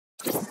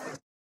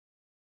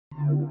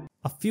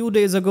A few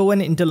days ago when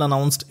Intel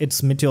announced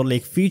its Meteor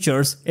Lake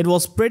features, it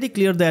was pretty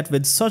clear that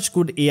with such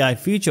good AI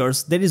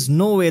features, there is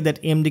no way that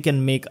AMD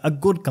can make a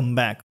good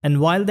comeback. And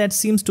while that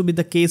seems to be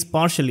the case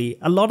partially,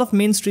 a lot of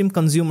mainstream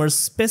consumers,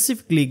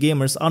 specifically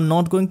gamers, are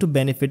not going to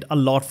benefit a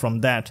lot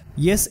from that.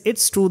 Yes,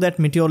 it's true that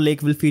Meteor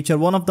Lake will feature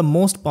one of the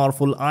most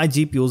powerful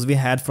iGPUs we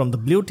had from the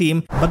blue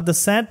team, but the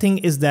sad thing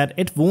is that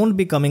it won't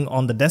be coming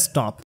on the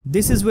desktop.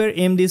 This is where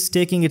AMD is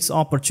taking its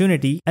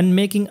opportunity and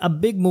making a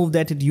big move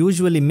that it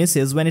usually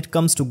misses when it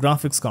comes to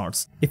graphics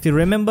cards. If you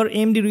remember,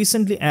 AMD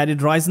recently added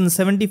Ryzen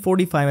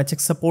 7045HX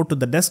support to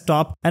the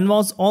desktop and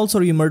was also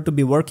rumored to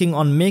be working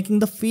on making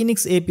the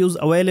Phoenix APUs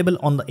available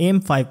on the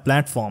AM5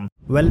 platform.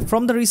 Well,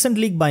 from the recent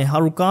leak by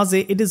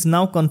Harukaze, it is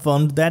now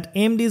confirmed that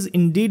AMD is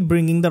indeed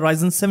bringing the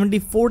Ryzen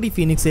 7040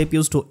 Phoenix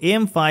APUs to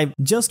AM5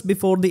 just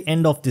before the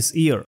end of this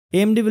year.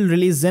 AMD will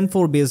release Zen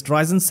 4 based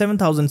Ryzen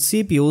 7000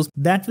 CPUs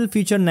that will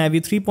feature Navi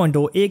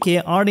 3.0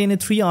 aka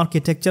RDNA 3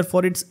 architecture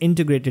for its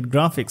integrated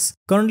graphics.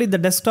 Currently, the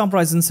desktop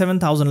Ryzen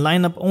 7000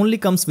 lineup only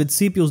comes with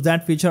CPUs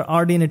that feature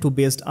RDNA 2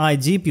 based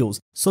iGPUs,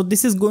 so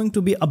this is going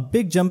to be a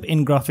big jump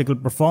in graphical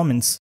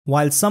performance.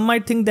 While some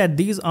might think that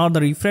these are the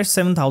refreshed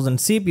 7000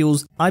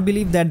 CPUs, I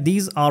believe that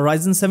these are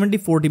Ryzen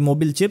 7040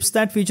 mobile chips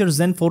that feature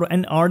Zen 4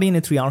 and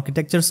RDNA 3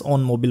 architectures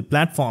on mobile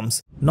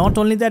platforms. Not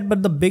only that,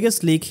 but the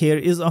biggest leak here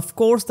is of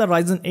course the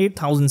Ryzen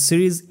 8000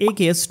 series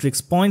aka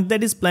Strix Point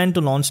that is planned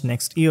to launch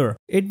next year.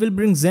 It will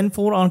bring Zen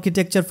 4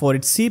 architecture for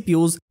its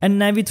CPUs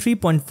and Navi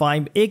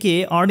 3.5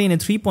 aka RDNA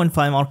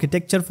 3.5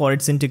 architecture for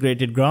its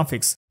integrated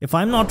graphics. If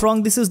I'm not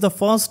wrong, this is the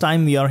first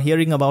time we are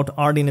hearing about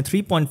RDNA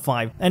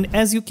 3.5, and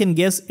as you can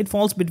guess, it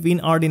falls between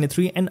RDNA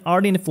 3 and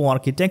RDNA 4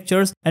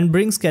 architectures and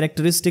brings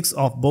characteristics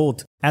of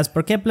both. As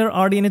per Kepler,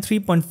 RDNA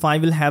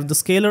 3.5 will have the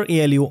scalar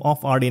ALU of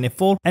RDNA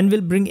 4 and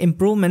will bring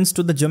improvements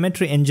to the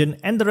geometry engine,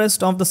 and the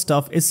rest of the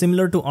stuff is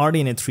similar to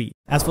RDNA 3.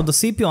 As for the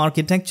CPU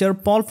architecture,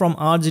 Paul from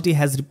RGT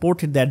has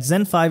reported that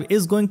Zen 5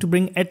 is going to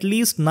bring at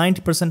least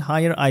 90%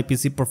 higher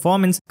IPC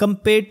performance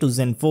compared to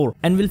Zen 4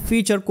 and will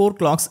feature core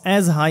clocks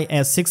as high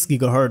as 6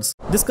 GHz.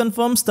 This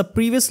confirms the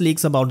previous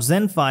leaks about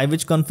Zen 5,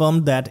 which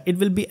confirmed that it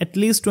will be at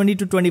least 20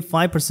 to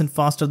 25%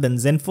 faster than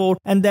Zen 4,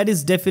 and that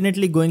is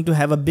definitely going to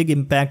have a big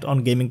impact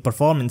on gaming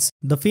performance.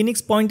 The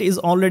Phoenix Point is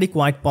already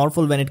quite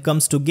powerful when it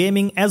comes to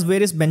gaming, as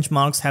various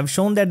benchmarks have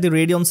shown that the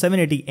Radeon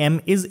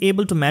 780M is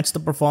able to match the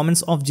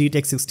performance of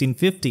GTX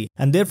 1650,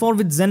 and therefore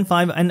with Zen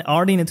 5 and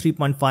RDNA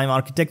 3.5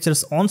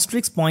 architectures on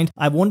Strix Point,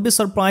 I won't be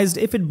surprised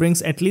if it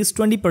brings at least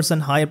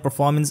 20% higher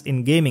performance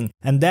in gaming,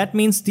 and that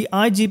means the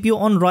iGPU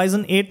on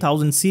Ryzen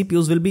 8000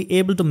 CPUs will be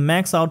able to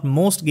max out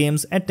most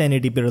games at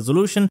 1080p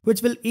resolution,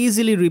 which will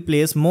easily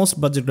replace most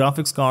budget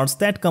graphics cards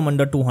that come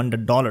under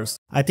 $200.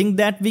 I think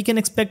that we can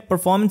expect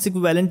performance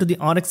equivalent to the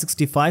RX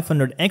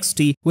 6500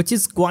 XT, which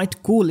is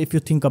quite cool if you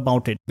think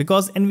about it,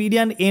 because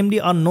Nvidia and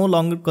AMD are no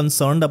longer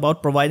concerned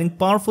about providing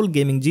powerful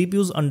gaming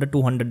GPUs under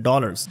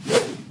 $200.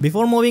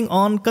 Before moving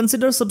on,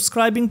 consider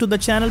subscribing to the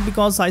channel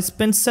because I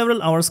spent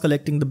several hours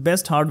collecting the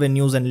best hardware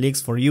news and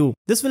leaks for you.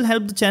 This will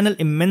help the channel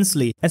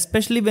immensely,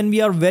 especially when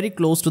we are very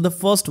close to the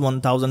first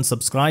 1000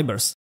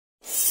 subscribers.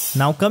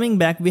 Now coming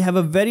back, we have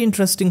a very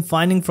interesting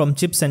finding from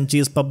Chips and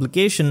Cheese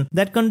publication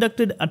that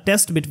conducted a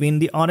test between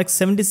the RX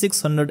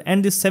 7600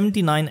 and the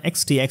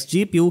 79XTX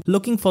GPU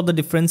looking for the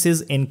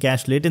differences in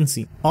cache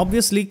latency.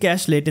 Obviously,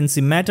 cache latency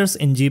matters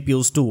in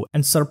GPUs too,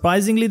 and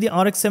surprisingly the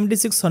RX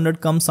 7600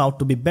 comes out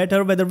to be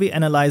better whether we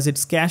analyze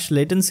its cache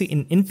latency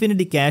in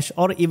Infinity Cache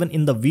or even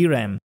in the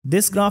VRAM.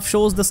 This graph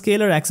shows the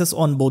scalar access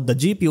on both the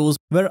GPUs,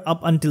 where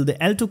up until the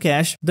L2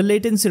 cache, the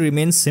latency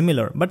remains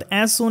similar, but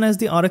as soon as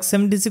the RX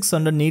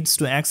 7600 needs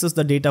to access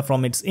the data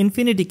from its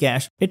Infinity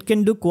Cache, it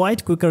can do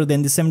quite quicker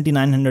than the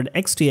 7900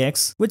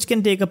 XTX, which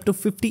can take up to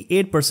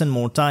 58%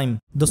 more time.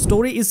 The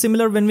story is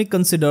similar when we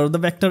consider the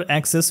vector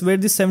access, where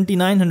the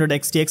 7900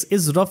 XTX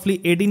is roughly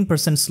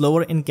 18%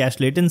 slower in cache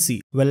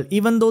latency. Well,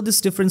 even though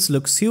this difference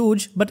looks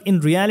huge, but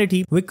in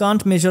reality, we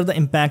can't measure the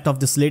impact of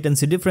this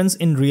latency difference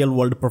in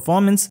real-world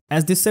performance,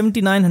 as the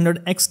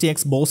 7900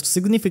 XTX boasts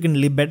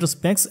significantly better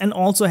specs and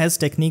also has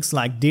techniques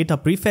like data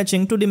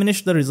prefetching to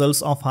diminish the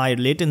results of higher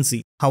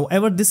latency.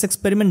 However, this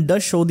experiment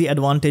does show the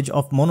advantage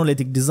of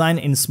monolithic design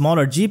in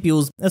smaller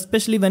GPUs,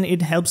 especially when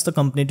it helps the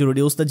company to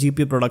reduce the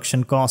GPU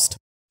production cost.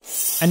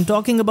 And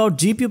talking about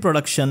GPU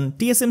production,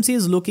 TSMC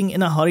is looking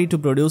in a hurry to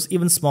produce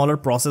even smaller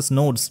process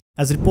nodes.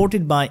 As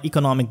reported by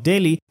Economic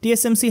Daily,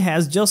 TSMC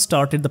has just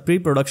started the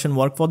pre-production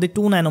work for the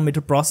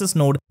 2nm process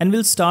node and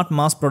will start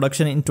mass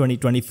production in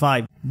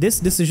 2025. This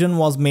decision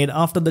was made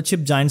after the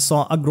chip giant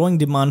saw a growing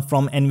demand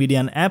from Nvidia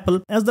and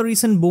Apple, as the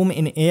recent boom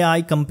in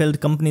AI compelled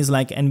companies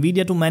like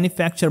Nvidia to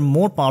manufacture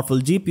more powerful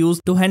GPUs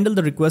to handle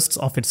the requests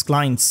of its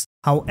clients.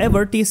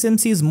 However,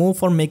 TSMC's move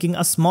for making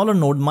a smaller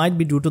node might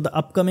be due to the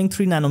upcoming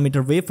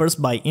 3nm wafers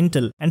by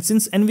Intel, and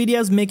since Nvidia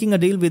is making a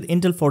deal with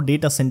Intel for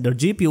data center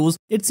GPUs,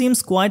 it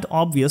seems quite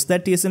obvious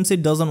that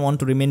TSMC doesn't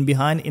want to remain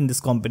behind in this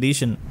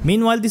competition.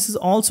 Meanwhile, this is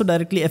also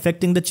directly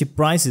affecting the chip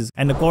prices,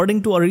 and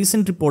according to a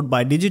recent report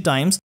by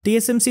DigiTimes,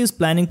 TSMC is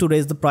planning to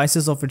raise the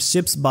prices of its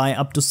chips by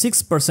up to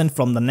 6%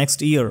 from the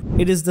next year.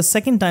 It is the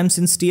second time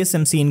since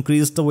TSMC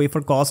increased the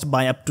wafer cost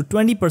by up to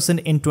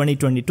 20% in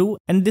 2022,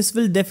 and this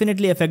will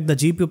definitely affect the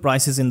GPU prices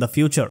in the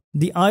future.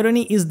 The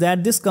irony is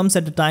that this comes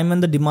at a time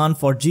when the demand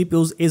for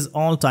GPUs is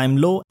all-time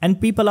low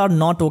and people are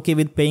not okay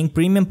with paying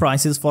premium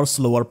prices for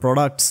slower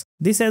products.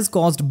 This has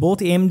caused both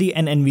AMD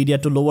and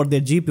Nvidia to lower their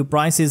GPU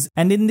prices,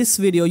 and in this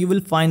video you will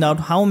find out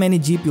how many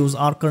GPUs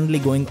are currently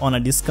going on a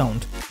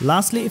discount.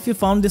 Lastly, if you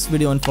found this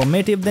video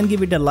informative, then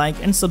give it a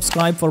like and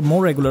subscribe for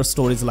more regular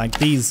stories like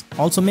these.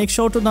 Also make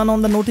sure to turn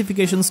on the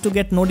notifications to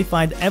get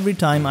notified every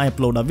time I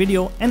upload a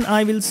video, and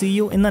I will see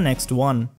you in the next one.